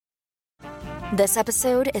This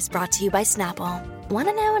episode is brought to you by Snapple. Want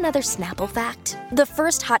to know another Snapple fact? The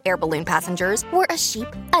first hot air balloon passengers were a sheep,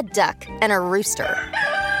 a duck, and a rooster.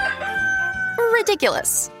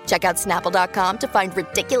 Ridiculous. Check out Snapple.com to find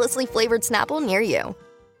ridiculously flavored Snapple near you.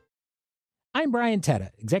 I'm Brian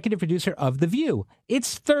Tetta, executive producer of The View.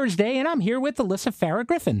 It's Thursday, and I'm here with Alyssa, Farah,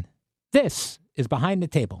 Griffin. This is Behind the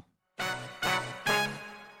Table.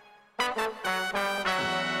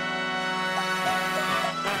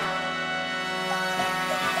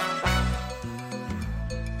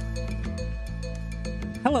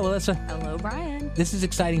 Hello, Alyssa. Hello, Brian. This is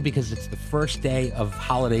exciting because it's the first day of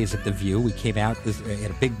holidays at The View. We came out,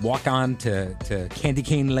 had a big walk-on to Candy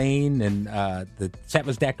Cane Lane, and the set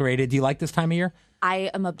was decorated. Do you like this time of year?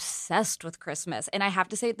 I am obsessed with Christmas. And I have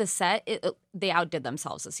to say, the set, they outdid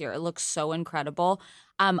themselves this year. It looks so incredible.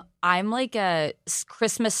 I'm like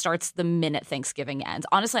Christmas starts the minute Thanksgiving ends.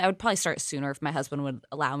 Honestly, I would probably start sooner if my husband would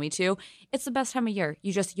allow me to. It's the best time of year.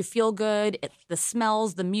 You feel good. The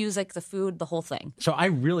smells, the music, the food, the whole thing. So I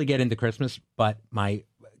really get into Christmas, but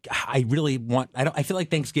I feel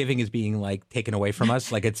like Thanksgiving is being like taken away from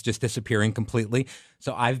us. Like it's just disappearing completely.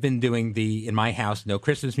 So I've been doing in my house, no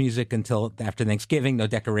Christmas music until after Thanksgiving, no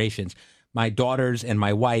decorations. My daughters and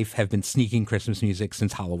my wife have been sneaking Christmas music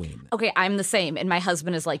since Halloween. Okay, I'm the same. And my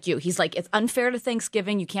husband is like you. He's like, it's unfair to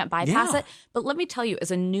Thanksgiving. You can't bypass it. But let me tell you, as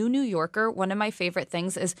a new New Yorker, one of my favorite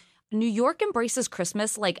things is New York embraces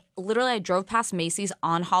Christmas. Like, literally, I drove past Macy's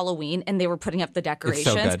on Halloween, and they were putting up the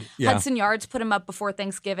decorations. It's so good. Yeah. Hudson Yards put them up before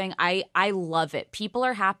Thanksgiving. I love it. People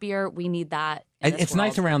are happier. We need that. It's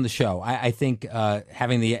nice around the show. I think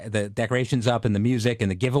having the decorations up and the music and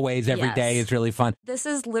the giveaways every day is really fun. This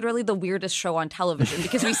is literally the weirdest show on television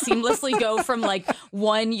because we seamlessly go from like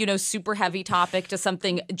one, super heavy topic to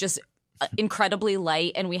something just incredibly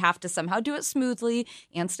light, and we have to somehow do it smoothly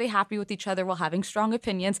and stay happy with each other while having strong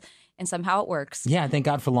opinions, and somehow it works. Yeah, thank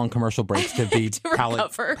God for long commercial breaks to be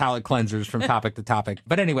palate cleansers from topic to topic.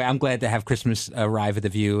 But anyway, I'm glad to have Christmas arrive at The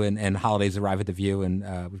View and holidays arrive at The View,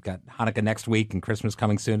 and we've got Hanukkah next week and Christmas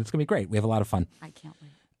coming soon. It's going to be great. We have a lot of fun. I can't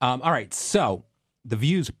wait. All right, so The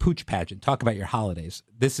View's Pooch Pageant. Talk about your holidays.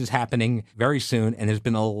 This is happening very soon, and there's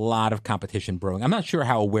been a lot of competition brewing. I'm not sure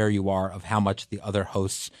how aware you are of how much the other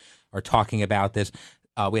hosts are talking about this.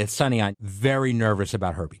 We had Sunny on, very nervous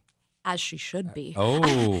about Herbie. As she should be.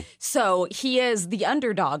 So he is the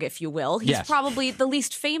underdog, if you will. He's probably the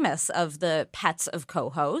least famous of the pets of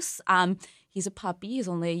co-hosts. He's a puppy. He's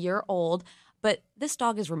only a year old. But this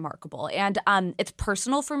dog is remarkable. And it's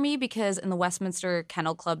personal for me because in the Westminster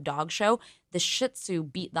Kennel Club dog show, the Shih Tzu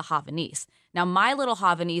beat the Havanese. Now, my little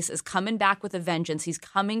Havanese is coming back with a vengeance. He's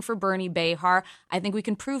coming for Bernie Behar. I think we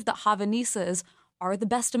can prove that Havaneses are the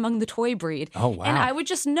best among the toy breed. Oh, wow. And I would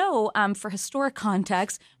just know, for historic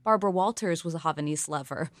context, Barbara Walters was a Havanese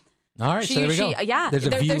lover. All right, so there we go. Yeah,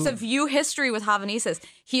 there's a View history with Havaneses.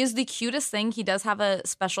 He is the cutest thing. He does have a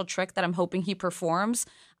special trick that I'm hoping he performs.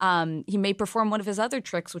 He may perform one of his other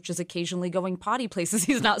tricks, which is occasionally going potty places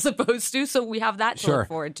he's not supposed to. So we have that to look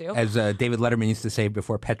forward to. As David Letterman used to say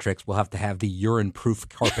before pet tricks, we'll have to have the urine-proof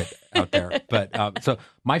carpet out there. But so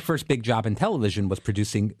my first big job in television was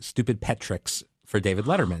producing stupid pet tricks for David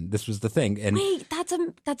Letterman. This was the thing. And wait,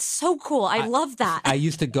 that's so cool. I love that. I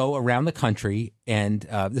used to go around the country, and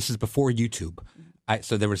this is before YouTube. I used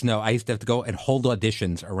to have to go and hold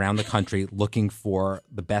auditions around the country looking for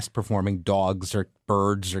the best performing dogs or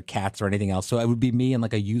birds or cats or anything else. So it would be me in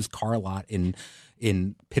like a used car lot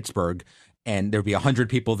in Pittsburgh. And there'd be 100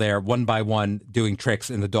 people there, one by one, doing tricks,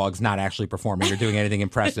 and the dog's not actually performing or doing anything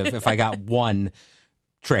impressive. If I got one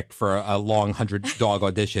trick for a long 100-dog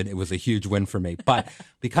audition, it was a huge win for me. But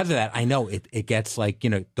because of that, I know it gets like,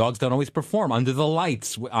 dogs don't always perform under the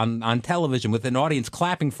lights on television with an audience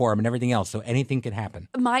clapping for them and everything else. So anything can happen.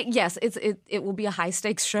 It will be a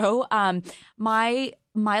high-stakes show.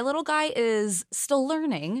 My little guy is still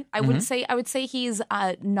learning. I would say he's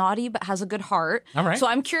naughty but has a good heart. All right. So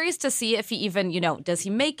I'm curious to see if he even, does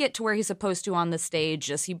he make it to where he's supposed to on the stage?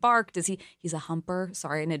 Does he bark? He's a humper.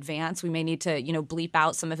 Sorry in advance. We may need to, bleep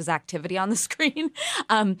out some of his activity on the screen.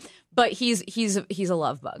 But he's a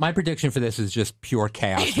love bug. My prediction for this is just pure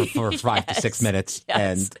chaos for 5 to 6 minutes,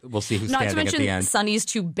 and we'll see who's standing at the end. Not to mention Sunny's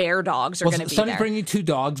 2 bear dogs are going to be Sunny's there. bringing 2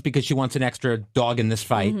 dogs because she wants an extra dog in this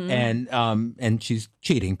fight, and she's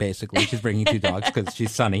cheating basically. She's bringing 2 dogs because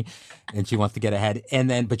she's Sunny, and she wants to get ahead.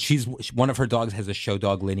 But one of her dogs has a show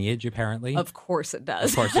dog lineage apparently. Of course it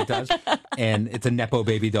does. And it's a Nepo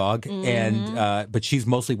baby dog, but she's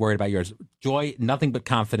mostly worried about yours. Joy, nothing but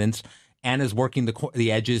confidence. Anna's working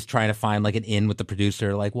the edges, trying to find like an in with the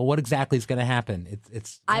producer. Like, well, what exactly is going to happen?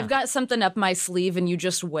 I've got something up my sleeve, and you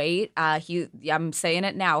just wait. I'm saying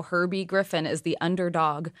it now. Herbie Griffin is the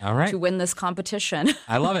underdog to win this competition.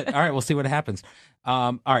 I love it. All right, we'll see what happens.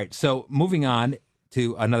 All right, so moving on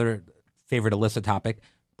to another favorite Alyssa topic,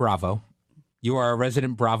 Bravo. You are a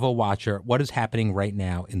resident Bravo watcher. What is happening right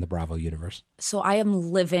now in the Bravo universe? So I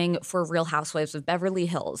am living for Real Housewives of Beverly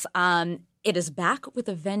Hills. It is back with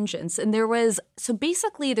a vengeance. And there's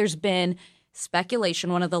been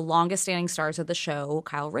speculation. One of the longest standing stars of the show,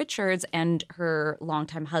 Kyle Richards, and her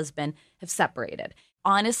longtime husband have separated.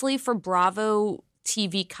 Honestly, for Bravo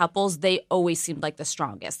TV couples, they always seemed like the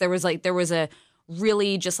strongest. There was a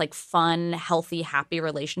really just like fun, healthy, happy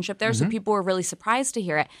relationship there. So people were really surprised to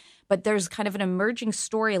hear it. But there's kind of an emerging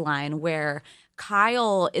storyline where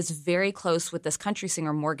Kyle is very close with this country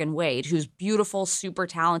singer, Morgan Wade, who's beautiful, super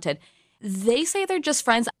talented. They say they're just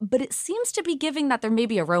friends, but it seems to be giving that there may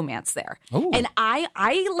be a romance there. Ooh. And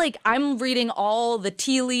I'm reading all the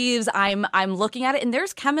tea leaves. I'm looking at it, and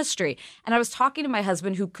there's chemistry. And I was talking to my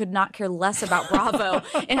husband, who could not care less about Bravo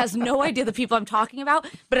and has no idea the people I'm talking about.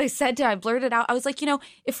 But I blurted out, I was like,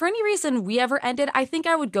 if for any reason we ever ended, I think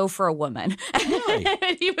I would go for a woman. Really?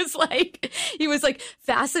 And he was like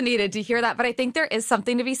fascinated to hear that. But I think there is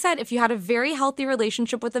something to be said. If you had a very healthy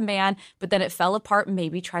relationship with a man, but then it fell apart,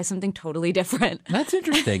 maybe try something totally different. That's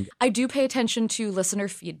interesting. I do pay attention to listener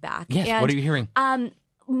feedback. Yes. And, what are you hearing?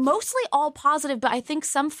 Mostly all positive, but I think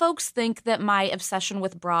some folks think that my obsession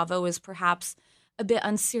with Bravo is perhaps a bit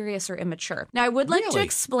unserious or immature. Now, I would like to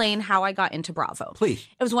explain how I got into Bravo. Please.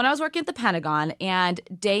 It was when I was working at the Pentagon, and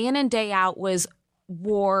day in and day out was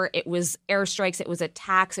war. It was airstrikes. It was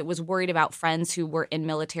attacks. It was worried about friends who were in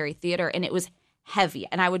military theater, and it was heavy.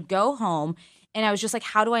 And I would go home, and I was just like,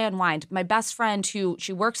 how do I unwind? My best friend,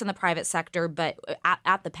 she works in the private sector, but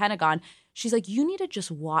at the Pentagon, she's like, you need to just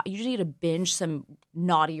watch, you need to binge some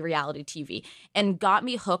naughty reality TV, and got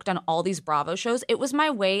me hooked on all these Bravo shows. It was my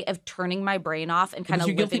way of turning my brain off and kind of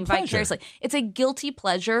living vicariously. It's a guilty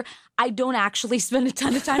pleasure. I don't actually spend a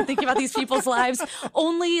ton of time thinking about these people's lives,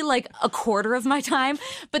 only like a quarter of my time.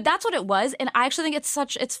 But that's what it was. And I actually think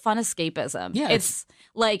it's fun escapism. Yeah, it's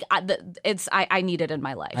like, I need it in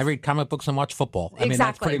my life. I read comic books and watch football. I mean,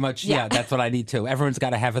 that's pretty much, that's what I need too. Everyone's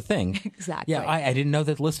got to have a thing. Exactly. Yeah, I didn't know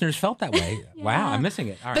that listeners felt that way. Yeah. Wow, I'm missing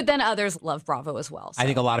it. All right. But then others love Bravo as well. So. I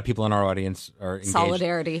think a lot of people in our audience are engaged.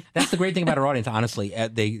 Solidarity. That's the great thing about our audience, honestly.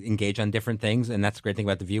 They engage on different things, and that's the great thing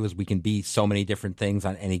about The View is we can be so many different things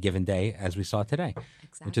on any given day, as we saw today,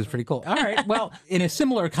 which is pretty cool. All right, well, in a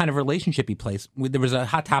similar kind of relationship-y place, there was a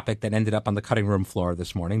hot topic that ended up on the cutting room floor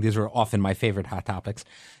this morning. These are often my favorite hot topics.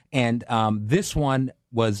 And this one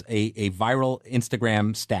was a viral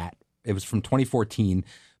Instagram stat. It was from 2014,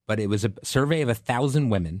 but it was a survey of 1,000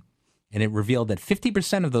 women, and it revealed that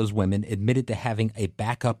 50% of those women admitted to having a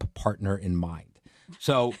backup partner in mind.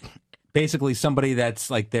 So basically somebody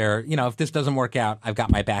that's like if this doesn't work out, I've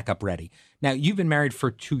got my backup ready. Now, you've been married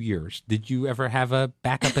for 2 years. Did you ever have a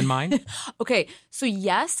backup in mind? Okay, so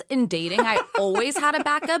yes, in dating, I always had a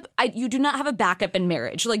backup. You do not have a backup in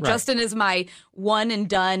marriage. Like, right. Justin is my one and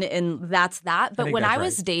done, and that's that. But when I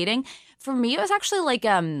was dating, for me, it was actually like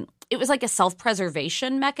it was like a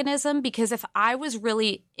self-preservation mechanism, because if I was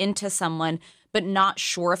really into someone but not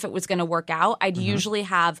sure if it was going to work out, I'd usually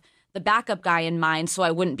have the backup guy in mind so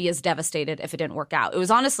I wouldn't be as devastated if it didn't work out. It was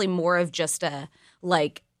honestly more of just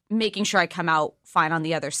making sure I come out fine on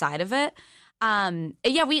the other side of it.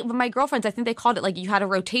 My girlfriends, I think they called it like you had a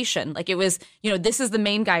rotation. Like it was, this is the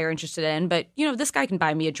main guy you're interested in, but this guy can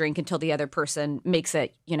buy me a drink until the other person makes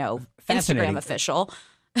it, Instagram official.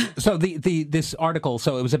 So this article,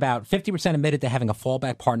 so it was about 50% admitted to having a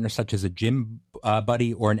fallback partner such as a gym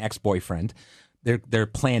buddy or an ex-boyfriend. They're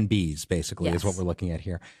plan Bs, basically, is what we're looking at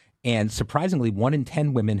here. And surprisingly, 1 in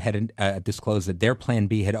 10 women had disclosed that their plan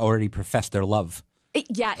B had already professed their love.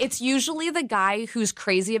 It's usually the guy who's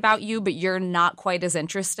crazy about you, but you're not quite as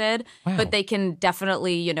interested. Wow. But they can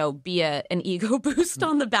definitely, be an ego boost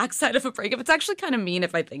on the backside of a breakup. It's actually kind of mean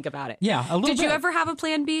if I think about it. Yeah, a little bit. Did you ever have a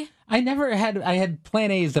plan B? I never had. I had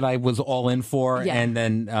plan A's that I was all in for, and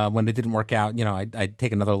then when it didn't work out, I'd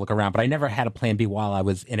take another look around. But I never had a plan B while I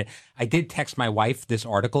was in it. I did text my wife this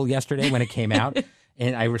article yesterday when it came out,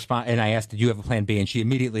 and I asked, "Did you have a plan B?" And she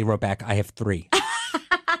immediately wrote back, "I have 3."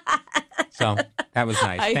 So that was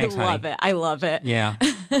nice. Thanks, honey. I love it. Yeah,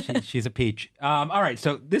 she's a peach. All right,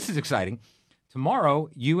 so this is exciting. Tomorrow,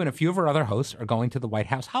 you and a few of our other hosts are going to the White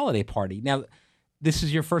House holiday party. Now, this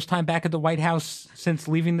is your first time back at the White House since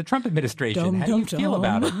leaving the Trump administration. How do you feel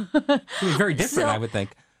about it? It's very different, I would think.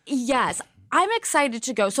 Yes. I'm excited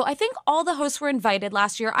to go. So I think all the hosts were invited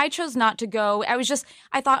last year. I chose not to go.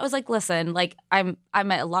 I thought it was like, listen, like I'm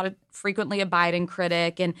a lot of frequently a Biden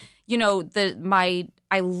critic, and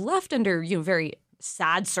I left under very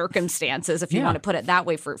sad circumstances, if you want to put it that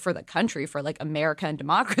way, for the country, for like America and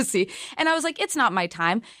democracy. And I was like, it's not my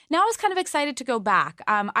time. Now I was kind of excited to go back.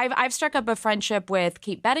 I've struck up a friendship with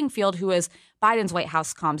Kate Bedingfield, who is Biden's White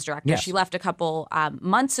House comms director. Yes. She left a couple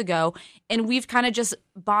months ago, and we've kind of just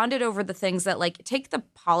bonded over the things that, like, take the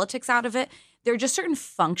politics out of it. There are just certain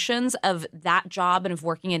functions of that job and of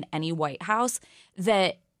working in any White House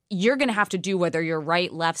that you're going to have to do, whether you're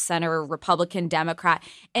right, left, center, Republican, Democrat.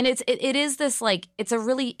 And it is this, like, it's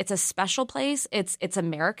a special place. It's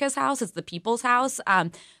America's house. It's the people's house.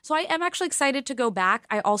 So I am actually excited to go back.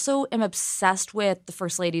 I also am obsessed with the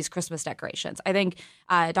First Lady's Christmas decorations. I think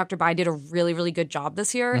Dr. Biden did a really, really good job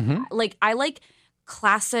this year. Mm-hmm. Like, I like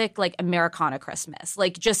classic, like, Americana Christmas,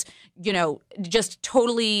 like just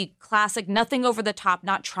totally classic, nothing over the top,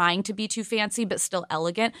 not trying to be too fancy, but still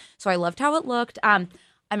elegant. So I loved how it looked.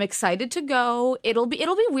 I'm excited to go. It'll be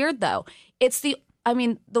weird though. The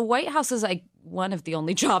White House is like one of the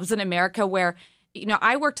only jobs in America where,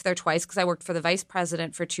 I worked there twice because I worked for the vice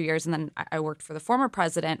president for 2 years, and then I worked for the former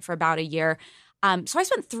president for about a year. So I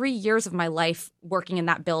spent 3 years of my life working in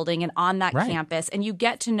that building and on that campus, and you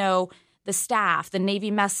get to know the staff, the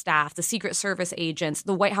Navy mess staff, the Secret Service agents,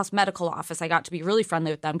 the White House medical office. I got to be really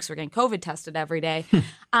friendly with them because we're getting COVID tested every day.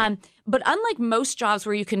 But unlike most jobs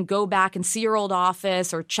where you can go back and see your old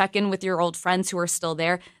office or check in with your old friends who are still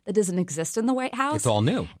there, that doesn't exist in the White House. It's all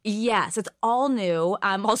new. Yes, it's all new.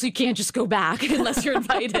 Also, you can't just go back unless you're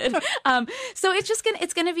invited. So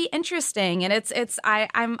it's gonna be interesting, and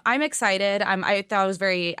I'm excited. I thought it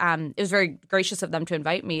was very gracious of them to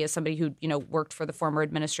invite me as somebody who worked for the former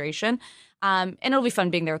administration. And it'll be fun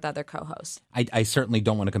being there with other co-hosts. I certainly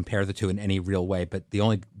don't want to compare the two in any real way, but the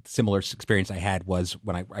only similar experience I had was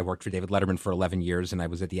when I worked for David Letterman for 11 years, and I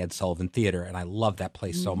was at the Ed Sullivan Theater, and I loved that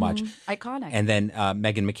place so much. Iconic. And then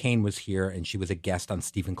Meghan McCain was here, and she was a guest on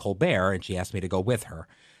Stephen Colbert, and she asked me to go with her.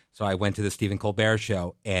 So I went to the Stephen Colbert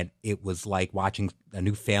show, and it was like watching a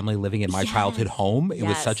new family living in my childhood home. It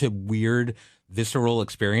was such a weird, visceral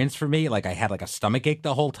experience for me. Like, I had like a stomach ache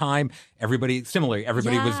the whole time. Everybody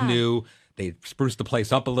was new. They spruced the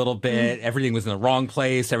place up a little bit. Everything was in the wrong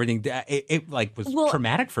place. Everything it was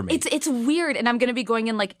traumatic for me. It's weird, and I'm going to be going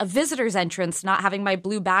in like a visitor's entrance, not having my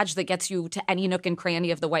blue badge that gets you to any nook and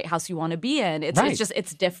cranny of the White House you want to be in.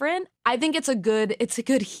 It's different. I think it's a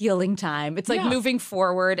good healing time. It's like moving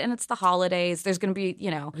forward, and it's the holidays. There's going to be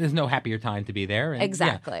there's no happier time to be there. And,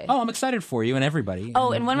 exactly. Yeah. Oh, I'm excited for you and everybody.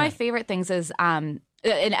 Oh, and one of my favorite things is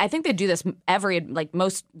and I think they do this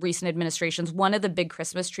most recent administrations. One of the big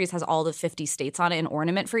Christmas trees has all the 50 states on it, an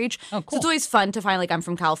ornament for each. Oh, cool. So it's always fun to find, like, I'm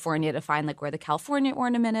from California, to find like where the California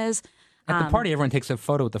ornament is. At the party, everyone takes a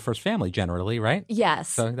photo with the first family generally, right? Yes.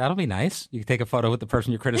 So that'll be nice. You can take a photo with the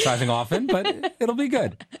person you're criticizing often, but it'll be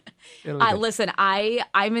good. Listen,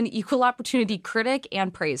 I'm an equal opportunity critic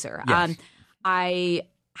and praiser. Yes. I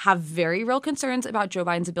have very real concerns about Joe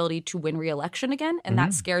Biden's ability to win re-election again, and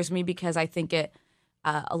that scares me because I think it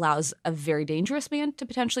allows a very dangerous man to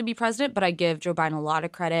potentially be president, but I give Joe Biden a lot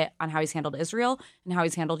of credit on how he's handled Israel and how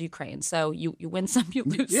he's handled Ukraine. So you win some, you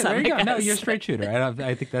lose some. There you go. I No, guess. you're a straight shooter.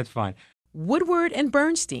 I think that's fine. Woodward and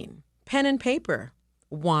Bernstein, pen and paper,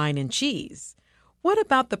 wine and cheese. What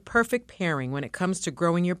about the perfect pairing when it comes to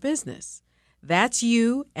growing your business? That's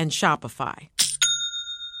you and Shopify.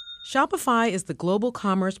 Shopify is the global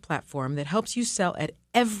commerce platform that helps you sell at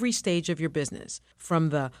every stage of your business, from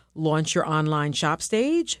the launch your online shop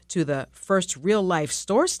stage to the first real-life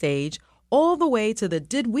store stage, all the way to the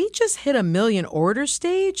did we just hit 1 million orders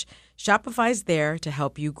stage. Shopify's there to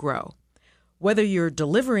help you grow. Whether you're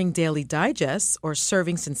delivering daily digests or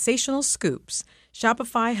serving sensational scoops,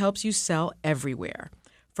 Shopify helps you sell everywhere.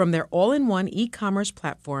 From their all-in-one e-commerce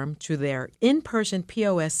platform to their in-person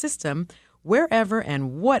POS system, wherever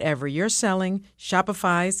and whatever you're selling,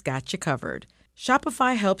 Shopify's got you covered.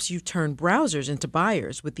 Shopify helps you turn browsers into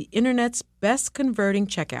buyers with the internet's best converting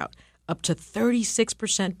checkout, up to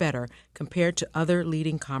 36% better compared to other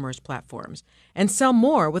leading commerce platforms. And sell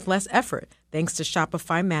more with less effort thanks to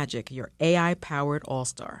Shopify Magic, your AI-powered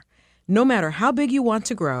all-star. No matter how big you want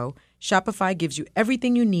to grow, Shopify gives you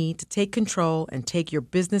everything you need to take control and take your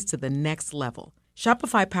business to the next level.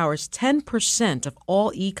 Shopify powers 10% of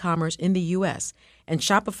all e-commerce in the U.S., and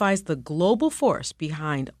Shopify's the global force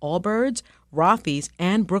behind Allbirds, Rothy's,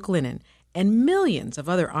 and Brooklinen, and millions of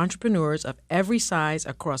other entrepreneurs of every size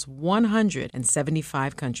across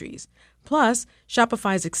 175 countries. Plus,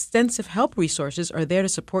 Shopify's extensive help resources are there to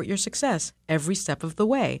support your success every step of the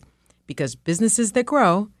way. because businesses that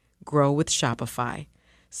grow with Shopify.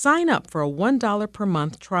 Sign up for a $1 per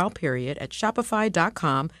month trial period at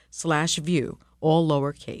shopify.com/view, all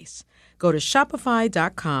lowercase. Go to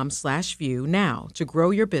shopify.com/view now to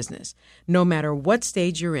grow your business, no matter what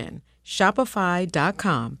stage you're in.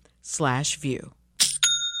 Shopify.com/view.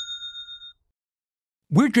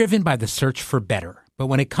 We're driven by the search for better. But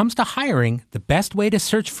when it comes to hiring, the best way to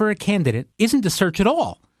search for a candidate isn't to search at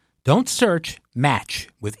all. Don't search, match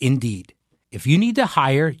with Indeed. If you need to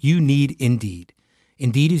hire, you need Indeed.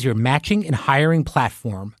 Indeed is your matching and hiring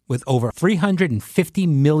platform with over 350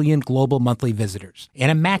 million global monthly visitors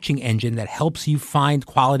and a matching engine that helps you find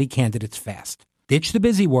quality candidates fast. Ditch the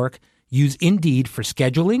busy work. Use Indeed for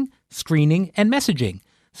scheduling, screening, and messaging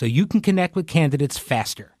so you can connect with candidates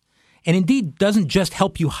faster. And Indeed doesn't just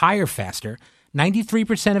help you hire faster.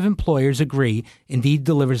 93% of employers agree Indeed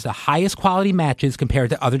delivers the highest quality matches compared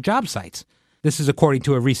to other job sites. This is according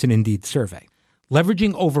to a recent Indeed survey.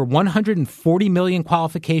 Leveraging over 140 million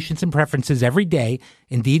qualifications and preferences every day,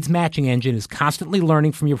 Indeed's matching engine is constantly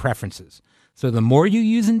learning from your preferences. So the more you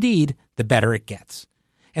use Indeed, the better it gets.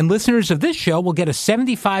 And listeners of this show will get a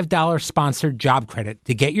 $75 sponsored job credit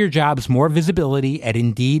to get your jobs more visibility at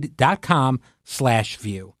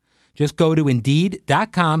Indeed.com/view. Just go to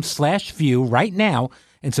Indeed.com/view right now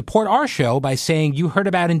and support our show by saying you heard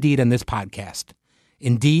about Indeed on this podcast.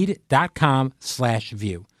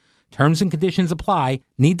 Indeed.com/view. Terms and conditions apply.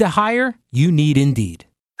 Need to hire? You need Indeed.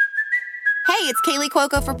 Hey, it's Kaylee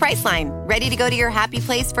Cuoco for Priceline. Ready to go to your happy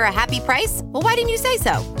place for a happy price? Well, why didn't you say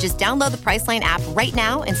so? Just download the Priceline app right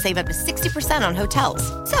now and save up to 60% on hotels.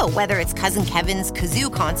 So whether it's Cousin Kevin's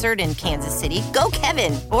Kazoo Concert in Kansas City, go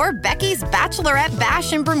Kevin, or Becky's Bachelorette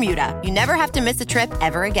Bash in Bermuda, you never have to miss a trip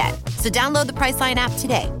ever again. So download the Priceline app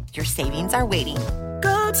today. Your savings are waiting.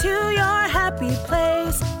 Go to your happy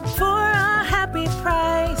place for a happy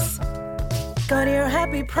price. Go to your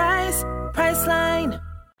happy price, Priceline.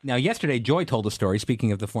 Now, yesterday, Joy told a story,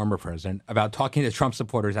 speaking of the former president, about talking to Trump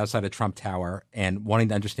supporters outside of Trump Tower and wanting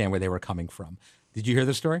to understand where they were coming from. Did you hear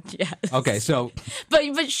the story? Yes. Okay, so...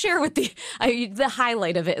 But share with the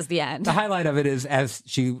highlight of it is the end. The highlight of it is as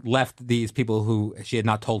she left these people who she had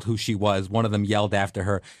not told who she was, one of them yelled after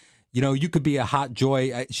her, you know, you could be a hot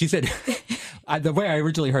Joy. She said, the way I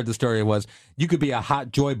originally heard the story was, you could be a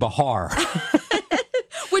hot Joy Behar.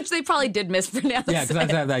 Which they probably did mispronounce. Yeah,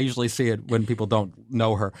 because I usually see it when people don't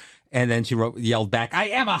know her. And then she yelled back, I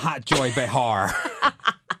am a hot Joy Behar.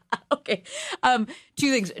 Okay.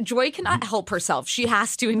 Two things. Joy cannot help herself. She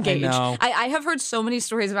has to engage. I have heard so many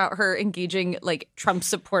stories about her engaging like Trump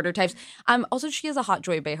supporter types. Also, she is a hot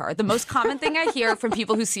Joy Behar. The most common thing I hear from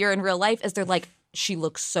people who see her in real life is they're like, she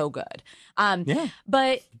looks so good. Yeah.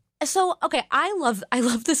 But so, okay, I love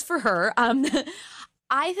this for her.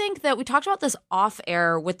 I think that we talked about this off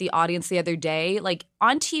air with the audience the other day. Like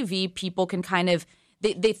on TV, people can kind of,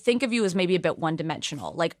 they think of you as maybe a bit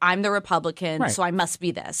one-dimensional. Like, I'm the Republican, right, so I must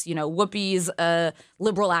be this. You know, Whoopi's a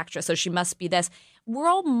liberal actress, so she must be this. We're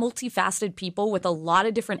all multifaceted people with a lot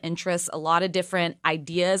of different interests, a lot of different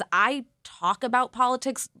ideas. I talk about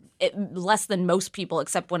politics less than most people,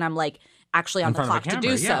 except when I'm like actually on the clock to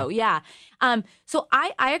do so. Yeah. So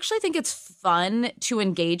I actually think it's fun to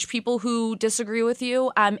engage people who disagree with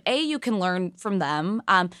you. You can learn from them.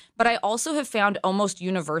 But I also have found almost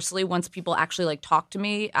universally once people actually like talk to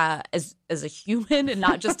me as a human and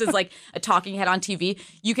not just as like a talking head on TV,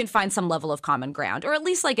 you can find some level of common ground or at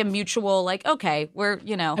least like a mutual like, okay, we're,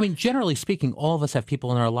 you know. I mean, generally speaking, all of us have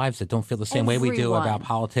people in our lives that don't feel the same way we do about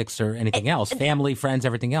politics or anything else, family, friends,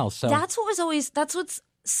 everything else. So that's what's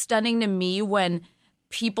stunning to me when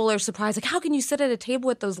people are surprised, like, how can you sit at a table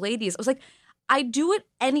with those ladies? I was like, I do it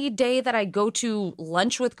any day that I go to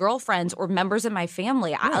lunch with girlfriends or members of my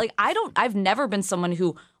family. Yeah. I've never been someone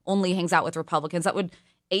who only hangs out with Republicans. That would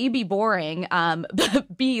A, be boring,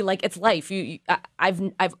 but B, like, it's life.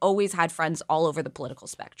 I've always had friends all over the political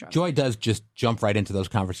spectrum. Joy does just jump right into those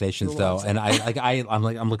conversations, though, and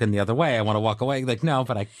I'm looking the other way. I want to walk away. Like, no,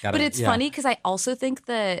 but I gotta. But it's funny because I also think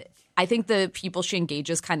that the people she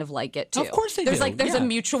engages kind of like it too. Of course they do. There's a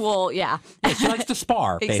mutual, Yeah, she likes to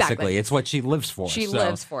spar. Basically, exactly. It's what she lives for. She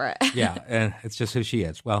lives for it. Yeah, and it's just who she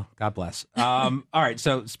is. Well, God bless. All right.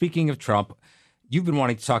 So speaking of Trump, you've been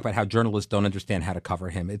wanting to talk about how journalists don't understand how to cover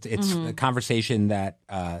him. It's a conversation that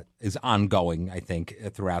is ongoing, I think,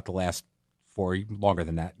 throughout the last longer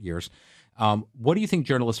than that, years. What do you think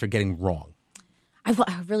journalists are getting wrong? I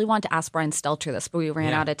really wanted to ask Brian Stelter this, but we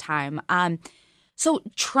ran out of time. So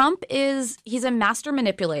Trump he's a master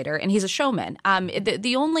manipulator and he's a showman.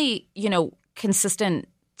 The only, consistent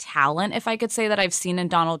talent, if I could say, that I've seen in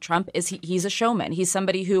Donald Trump is he's a showman. He's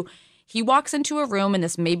somebody who he walks into a room, and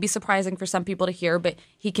this may be surprising for some people to hear, but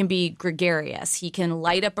he can be gregarious. He can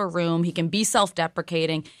light up a room. He can be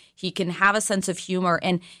self-deprecating. He can have a sense of humor,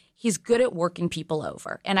 and he's good at working people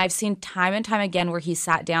over. And I've seen time and time again where he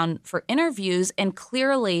sat down for interviews, and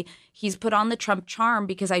clearly he's put on the Trump charm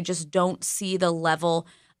because I just don't see the level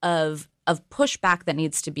of pushback that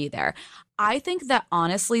needs to be there. I think that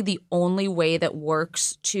honestly, the only way that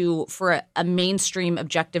works for a mainstream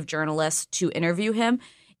objective journalist to interview him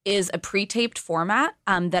is a pre-taped format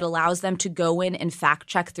that allows them to go in and fact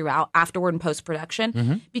check throughout, afterward, and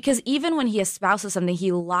post-production. Because even when he espouses something,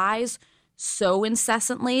 he lies so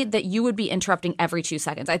incessantly that you would be interrupting every 2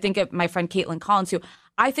 seconds. I think of my friend Caitlin Collins, who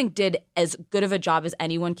I think did as good of a job as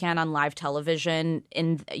anyone can on live television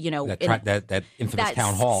in that infamous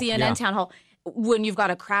town hall, CNN town hall, when you've got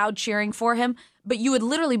a crowd cheering for him. But you would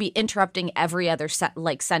literally be interrupting every other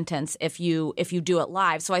sentence if you do it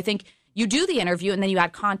live. So I think you do the interview and then you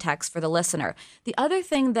add context for the listener. The other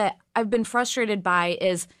thing that I've been frustrated by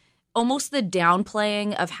is almost the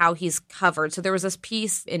downplaying of how he's covered. So there was this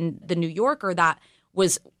piece in The New Yorker that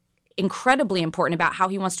was incredibly important about how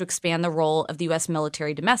he wants to expand the role of the U.S.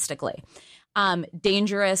 military domestically.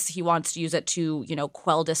 Dangerous. He wants to use it to,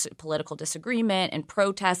 quell political disagreement and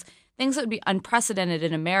protest, things that would be unprecedented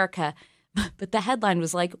in America. But the headline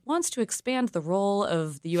was like, wants to expand the role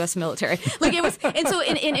of the U.S. military. Like it was, and so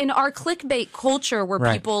in our clickbait culture where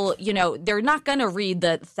people, they're not going to read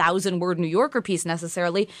the 1,000-word New Yorker piece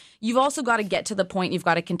necessarily. You've also got to get to the point. You've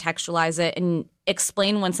got to contextualize it and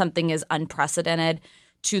explain when something is unprecedented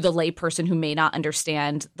to the layperson who may not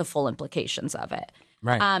understand the full implications of it.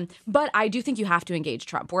 Right. But I do think you have to engage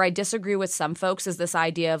Trump. Where I disagree with some folks is this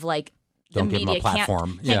idea of like, Don't give him a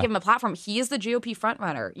platform. Can't give him a platform. He is the GOP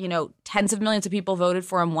frontrunner. Tens of millions of people voted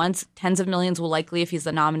for him once. Tens of millions will likely, if he's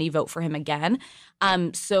the nominee, vote for him again.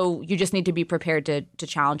 So you just need to be prepared to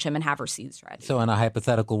challenge him and have receipts ready. So in a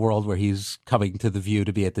hypothetical world where he's coming to The View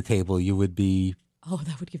to be at the table, you would be... Oh,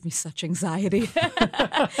 that would give me such anxiety.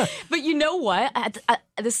 But you know what?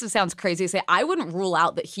 This sounds crazy to say. I wouldn't rule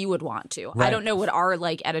out that he would want to. Right. I don't know what our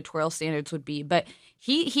editorial standards would be, but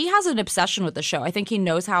he has an obsession with the show. I think he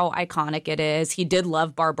knows how iconic it is. He did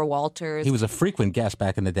love Barbara Walters. He was a frequent guest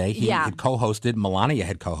back in the day. He had co-hosted. Melania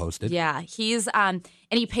had co-hosted. Yeah, he's and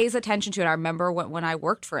he pays attention to it. I remember when I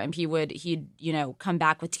worked for him, he'd come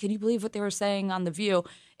back with, "Can you believe what they were saying on The View?"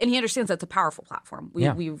 And he understands that's a powerful platform.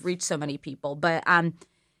 We reach so many people, but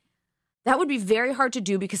that would be very hard to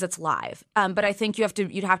do because it's live. But I think you'd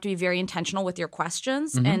have to be very intentional with your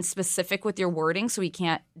questions and specific with your wording, so he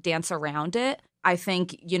can't dance around it. I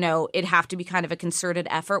think it'd have to be kind of a concerted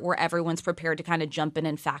effort where everyone's prepared to kind of jump in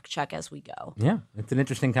and fact check as we go. Yeah, it's an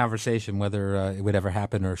interesting conversation whether it would ever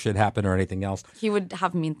happen or should happen or anything else. He would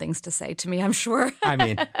have mean things to say to me, I'm sure. I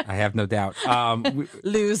mean, I have no doubt.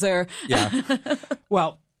 Loser. Yeah.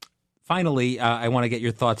 Well. Finally, I want to get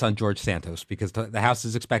your thoughts on George Santos because the House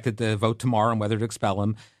is expected to vote tomorrow on whether to expel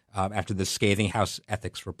him after the scathing House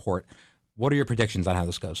ethics report. What are your predictions on how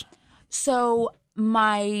this goes? So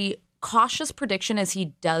my cautious prediction is he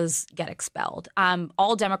does get expelled.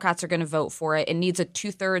 All Democrats are going to vote for it. It needs a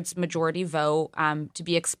 2/3 majority vote to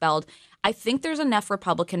be expelled. I think there's enough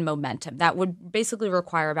Republican momentum that would basically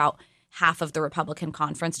require about half of the Republican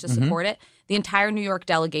conference to support it. The entire New York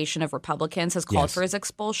delegation of Republicans has called for his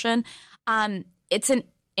expulsion. It's an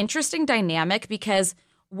interesting dynamic because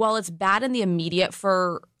while it's bad in the immediate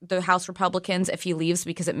for the House Republicans if he leaves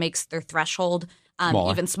because it makes their threshold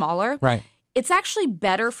even smaller, right? It's actually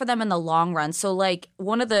better for them in the long run. So like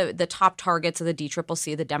one of the top targets of the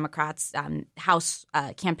DCCC, the Democrats' House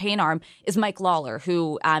campaign arm, is Mike Lawler,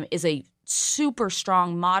 who is a super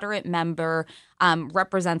strong, moderate member,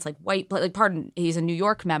 represents he's a New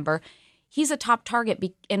York member. He's a top target.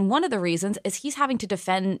 And one of the reasons is he's having to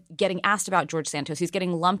defend getting asked about George Santos. He's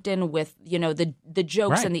getting lumped in with, the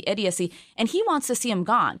jokes and the idiocy. And he wants to see him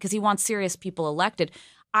gone because he wants serious people elected.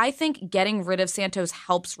 I think getting rid of Santos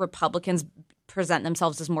helps Republicans present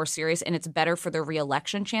themselves as more serious, and it's better for their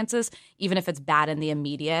reelection chances, even if it's bad in the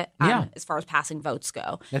immediate as far as passing votes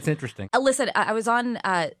go. That's interesting. Alyssa, I was on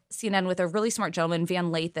CNN with a really smart gentleman, Van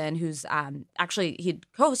Lathan, who's he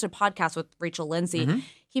co-hosted a podcast with Rachel Lindsay. Mm-hmm.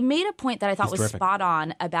 He made a point that I thought was terrific. Spot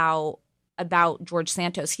on about George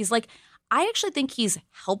Santos. He's like, I actually think he's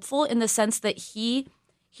helpful in the sense that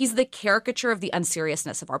he's the caricature of the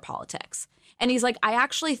unseriousness of our politics. And he's like, I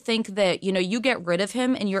actually think that, you get rid of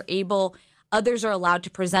him and others are allowed to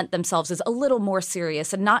present themselves as a little more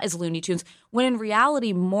serious and not as Looney Tunes, when in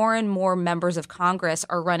reality, more and more members of Congress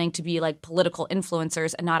are running to be like political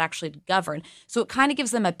influencers and not actually to govern. So it kind of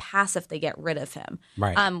gives them a pass if they get rid of him,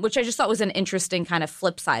 right? Which I just thought was an interesting kind of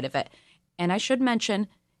flip side of it. And I should mention,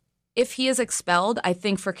 If he is expelled, I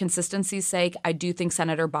think for consistency's sake, I do think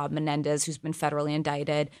Senator Bob Menendez, who's been federally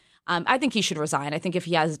indicted, I think he should resign. I think if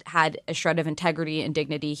he has had a shred of integrity and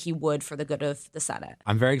dignity, he would for the good of the Senate.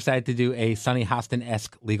 I'm very excited to do a Sonny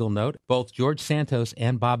Hostin-esque legal note. Both George Santos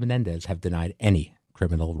and Bob Menendez have denied any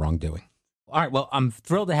criminal wrongdoing. All right, well, I'm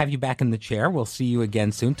thrilled to have you back in the chair. We'll see you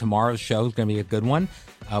again soon. Tomorrow's show is going to be a good one.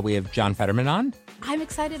 We have John Fetterman on. I'm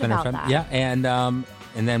excited about that. Yeah, and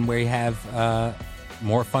then we have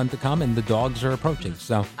more fun to come, and the dogs are approaching.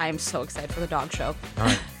 So I am so excited for the dog show. All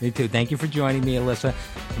right, me too. Thank you for joining me, Alyssa.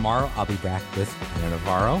 Tomorrow I'll be back with Anna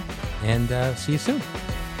Navarro, and see you soon.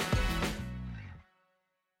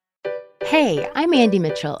 Hey, I'm Andy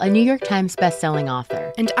Mitchell, a New York Times bestselling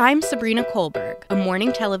author. And I'm Sabrina Kohlberg, a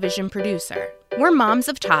morning television producer. We're moms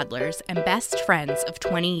of toddlers and best friends of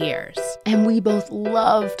 20 years. And we both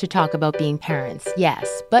love to talk about being parents,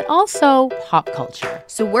 yes, but also pop culture.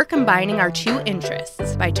 So we're combining our two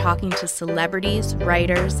interests by talking to celebrities,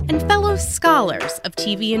 writers, and fellow scholars of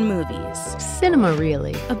TV and movies. Cinema,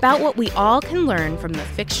 really. About what we all can learn from the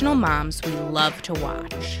fictional moms we love to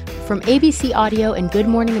watch. From ABC Audio and Good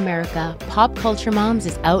Morning America, Pop Culture Moms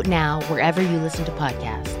is out now wherever you listen to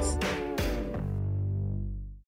podcasts.